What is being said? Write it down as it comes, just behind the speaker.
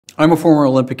I'm a former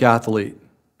Olympic athlete,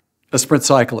 a sprint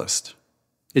cyclist.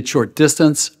 It's short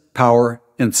distance, power,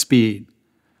 and speed.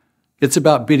 It's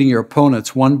about beating your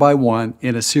opponents one by one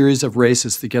in a series of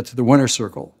races to get to the winner's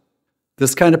circle.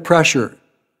 This kind of pressure,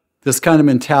 this kind of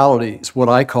mentality is what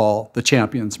I call the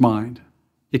champion's mind.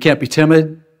 You can't be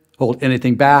timid, hold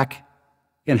anything back,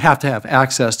 and have to have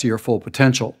access to your full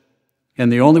potential.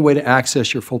 And the only way to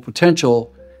access your full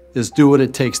potential is do what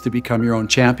it takes to become your own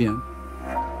champion.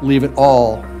 Leave it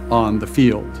all on the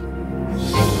field.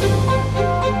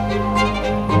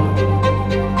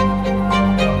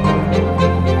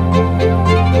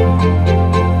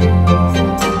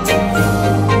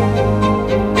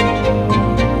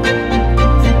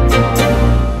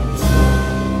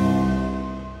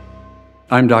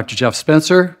 I'm Dr. Jeff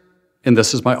Spencer, and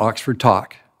this is my Oxford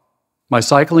Talk. My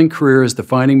cycling career's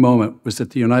defining moment was at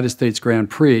the United States Grand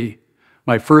Prix,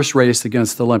 my first race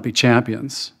against the Olympic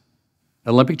champions.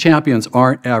 Olympic champions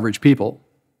aren't average people,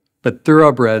 but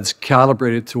thoroughbreds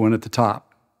calibrated to win at the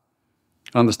top.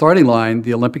 On the starting line,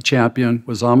 the Olympic champion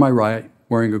was on my right,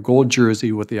 wearing a gold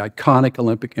jersey with the iconic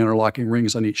Olympic interlocking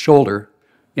rings on each shoulder,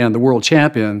 and the world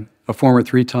champion, a former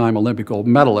three-time Olympic gold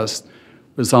medalist,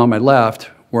 was on my left,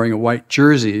 wearing a white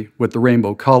jersey with the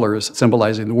rainbow colors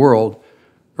symbolizing the world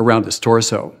around his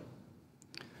torso.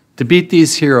 To beat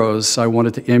these heroes I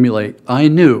wanted to emulate, I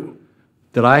knew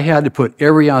that I had to put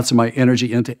every ounce of my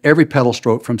energy into every pedal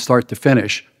stroke from start to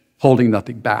finish, holding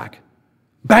nothing back.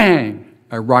 Bang!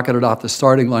 I rocketed off the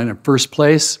starting line in first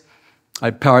place.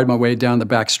 I powered my way down the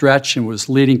back stretch and was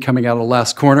leading coming out of the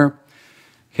last corner,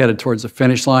 headed towards the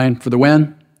finish line for the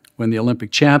win, when the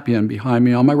Olympic champion behind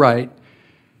me on my right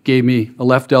gave me a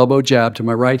left elbow jab to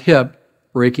my right hip,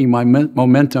 breaking my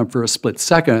momentum for a split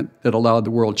second that allowed the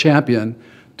world champion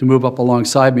to move up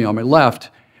alongside me on my left,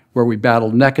 where we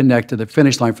battled neck and neck to the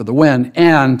finish line for the win,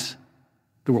 and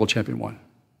the world champion won.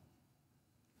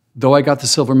 Though I got the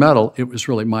silver medal, it was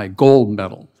really my gold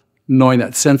medal, knowing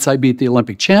that since I beat the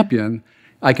Olympic champion,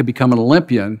 I could become an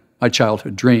Olympian, my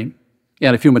childhood dream.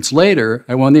 And a few months later,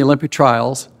 I won the Olympic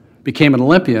trials, became an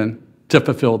Olympian to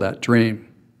fulfill that dream.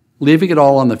 Leaving it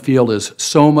all on the field is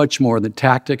so much more than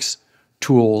tactics,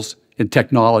 tools, and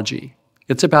technology.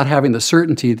 It's about having the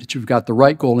certainty that you've got the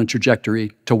right goal and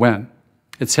trajectory to win.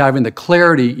 It's having the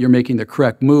clarity you're making the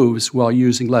correct moves while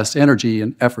using less energy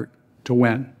and effort to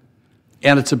win.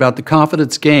 And it's about the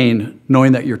confidence gained,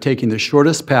 knowing that you're taking the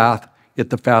shortest path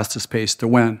at the fastest pace to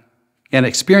win. And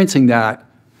experiencing that,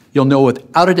 you'll know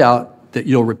without a doubt that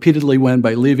you'll repeatedly win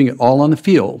by leaving it all on the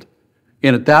field.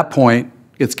 And at that point,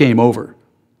 it's game over.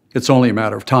 It's only a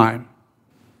matter of time.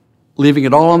 Leaving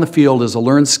it all on the field is a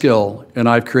learned skill, and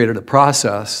I've created a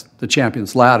process, the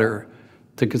Champion's Ladder,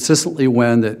 to consistently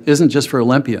win that isn't just for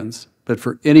Olympians, but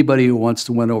for anybody who wants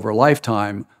to win over a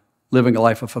lifetime, living a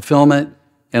life of fulfillment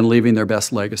and leaving their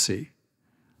best legacy.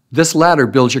 This ladder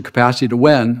builds your capacity to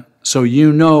win, so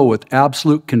you know with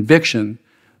absolute conviction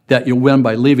that you'll win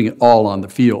by leaving it all on the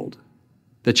field.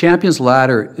 The Champion's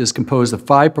Ladder is composed of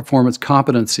 5 performance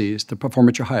competencies to perform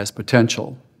at your highest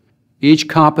potential. Each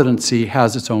competency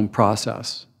has its own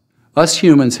process. Us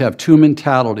humans have 2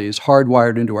 mentalities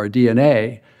hardwired into our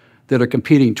DNA that are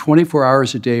competing 24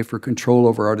 hours a day for control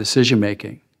over our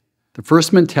decision-making. The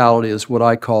first mentality is what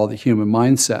I call the human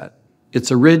mindset.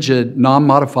 It's a rigid,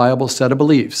 non-modifiable set of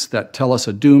beliefs that tell us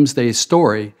a doomsday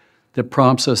story that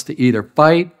prompts us to either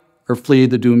fight or flee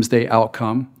the doomsday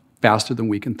outcome faster than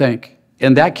we can think.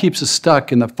 And that keeps us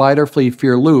stuck in the fight or flee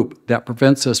fear loop that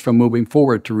prevents us from moving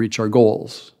forward to reach our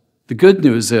goals. The good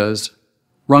news is,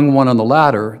 rung 1 on the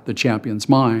ladder, the champion's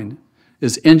mind,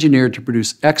 is engineered to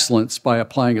produce excellence by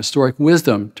applying historic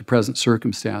wisdom to present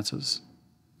circumstances.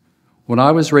 When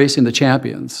I was racing the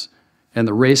champions and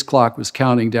the race clock was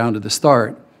counting down to the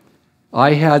start,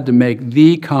 I had to make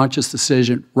the conscious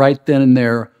decision right then and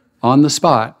there on the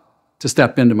spot to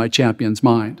step into my champion's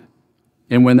mind.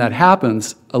 And when that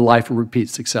happens, a life of repeat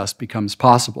success becomes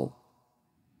possible.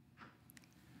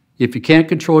 If you can't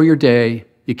control your day,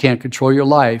 you can't control your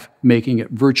life, making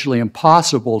it virtually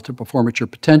impossible to perform at your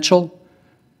potential,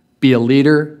 be a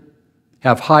leader,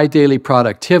 have high daily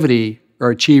productivity, or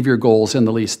achieve your goals in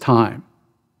the least time.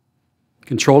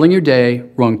 Controlling your day,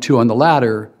 rung 2 on the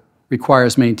ladder,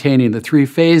 requires maintaining the 3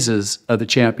 phases of the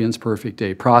champion's perfect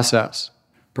day process: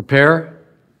 prepare,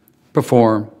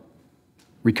 perform,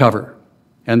 recover.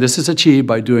 And this is achieved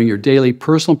by doing your daily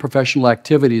personal and professional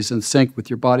activities in sync with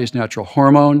your body's natural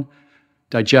hormone,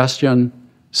 digestion,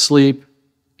 sleep,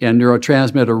 and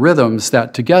neurotransmitter rhythms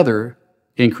that together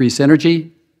increase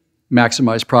energy,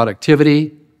 maximize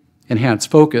productivity, enhance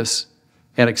focus,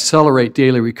 and accelerate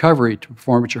daily recovery to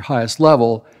perform at your highest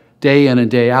level day in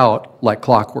and day out like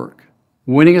clockwork.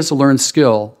 Winning is a learned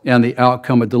skill and the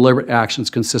outcome of deliberate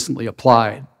actions consistently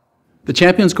applied. The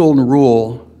champion's golden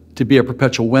rule to be a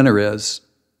perpetual winner is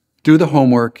do the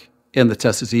homework and the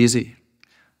test is easy.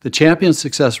 The champion's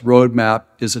success roadmap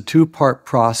is a two-part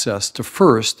process to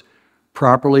first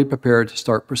properly prepare to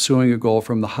start pursuing a goal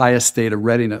from the highest state of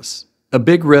readiness. A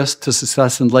big risk to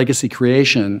success and legacy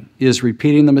creation is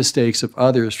repeating the mistakes of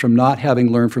others from not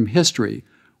having learned from history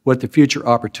what the future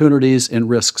opportunities and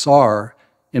risks are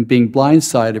and being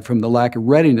blindsided from the lack of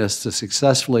readiness to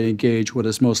successfully engage what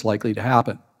is most likely to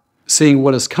happen. Seeing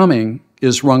what is coming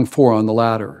is rung 4 on the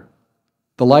ladder.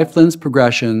 The life lens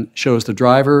progression shows the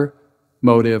driver,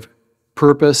 motive,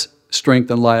 purpose, strength,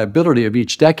 and liability of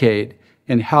each decade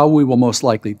and how we will most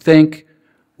likely think,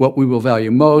 what we will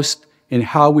value most, and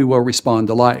how we will respond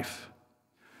to life.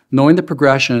 Knowing the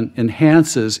progression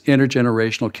enhances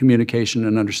intergenerational communication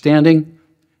and understanding,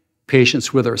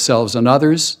 patience with ourselves and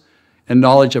others, and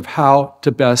knowledge of how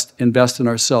to best invest in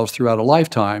ourselves throughout a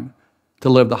lifetime to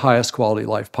live the highest quality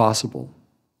life possible.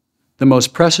 The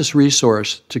most precious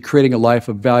resource to creating a life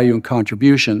of value and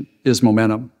contribution is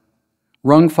momentum.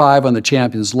 Rung 5 on the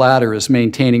champion's ladder is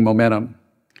maintaining momentum.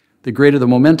 The greater the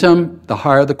momentum, the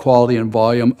higher the quality and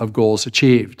volume of goals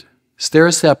achieved.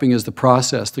 Stair-stepping is the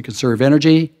process to conserve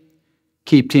energy,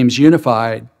 keep teams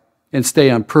unified, and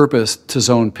stay on purpose to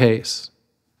zone pace.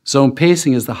 Zone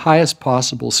pacing is the highest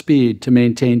possible speed to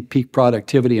maintain peak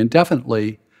productivity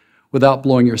indefinitely without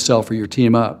blowing yourself or your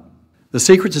team up. The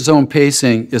secret to zone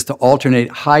pacing is to alternate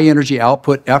high-energy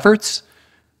output efforts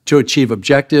to achieve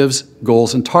objectives,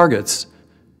 goals, and targets,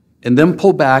 and then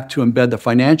pull back to embed the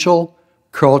financial,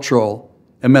 cultural,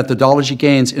 and methodology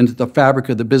gains into the fabric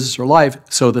of the business or life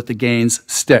so that the gains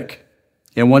stick.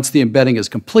 And once the embedding is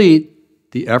complete,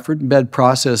 the effort embed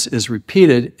process is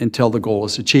repeated until the goal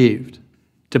is achieved.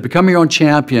 To become your own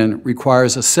champion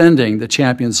requires ascending the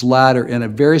champion's ladder in a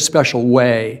very special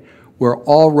way where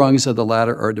all rungs of the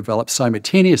ladder are developed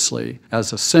simultaneously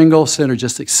as a single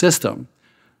synergistic system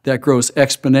that grows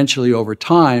exponentially over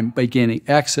time by gaining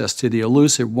access to the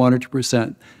elusive 1 or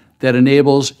 2% that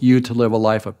enables you to live a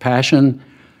life of passion,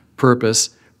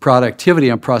 purpose, productivity,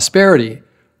 and prosperity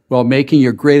while making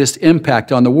your greatest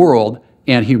impact on the world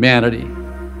and humanity.